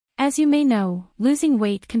As you may know, losing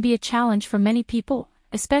weight can be a challenge for many people,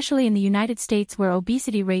 especially in the United States where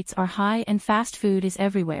obesity rates are high and fast food is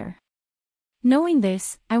everywhere. Knowing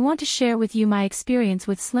this, I want to share with you my experience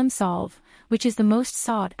with Slimsolve, which is the most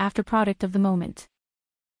sought-after product of the moment.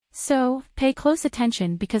 So, pay close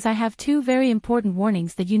attention because I have two very important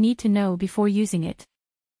warnings that you need to know before using it.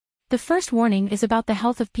 The first warning is about the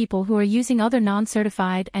health of people who are using other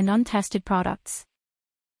non-certified and untested products.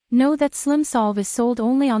 Know that Slimsolve is sold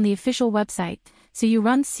only on the official website, so you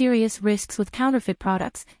run serious risks with counterfeit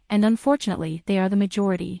products, and unfortunately, they are the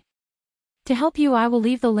majority. To help you, I will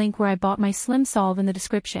leave the link where I bought my Slimsolve in the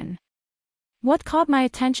description. What caught my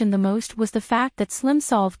attention the most was the fact that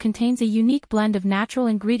Slimsolve contains a unique blend of natural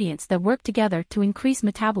ingredients that work together to increase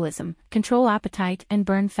metabolism, control appetite, and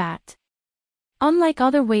burn fat. Unlike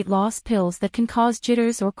other weight loss pills that can cause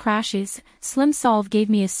jitters or crashes, Slimsolve gave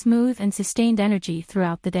me a smooth and sustained energy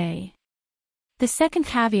throughout the day. The second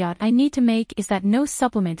caveat I need to make is that no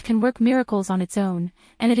supplement can work miracles on its own,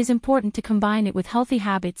 and it is important to combine it with healthy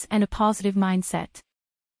habits and a positive mindset.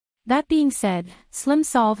 That being said,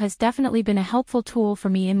 Slimsolve has definitely been a helpful tool for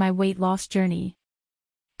me in my weight loss journey.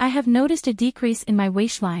 I have noticed a decrease in my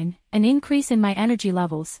waistline, an increase in my energy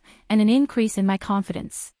levels, and an increase in my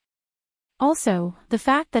confidence. Also, the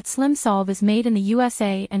fact that Slimsolve is made in the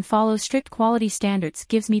USA and follows strict quality standards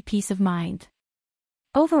gives me peace of mind.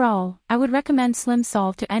 Overall, I would recommend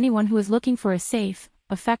Slimsolve to anyone who is looking for a safe,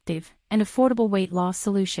 effective, and affordable weight loss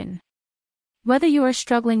solution. Whether you are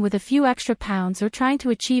struggling with a few extra pounds or trying to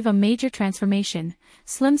achieve a major transformation,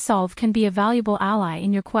 Slimsolve can be a valuable ally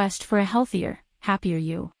in your quest for a healthier, happier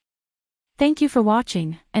you. Thank you for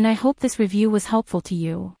watching, and I hope this review was helpful to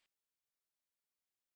you.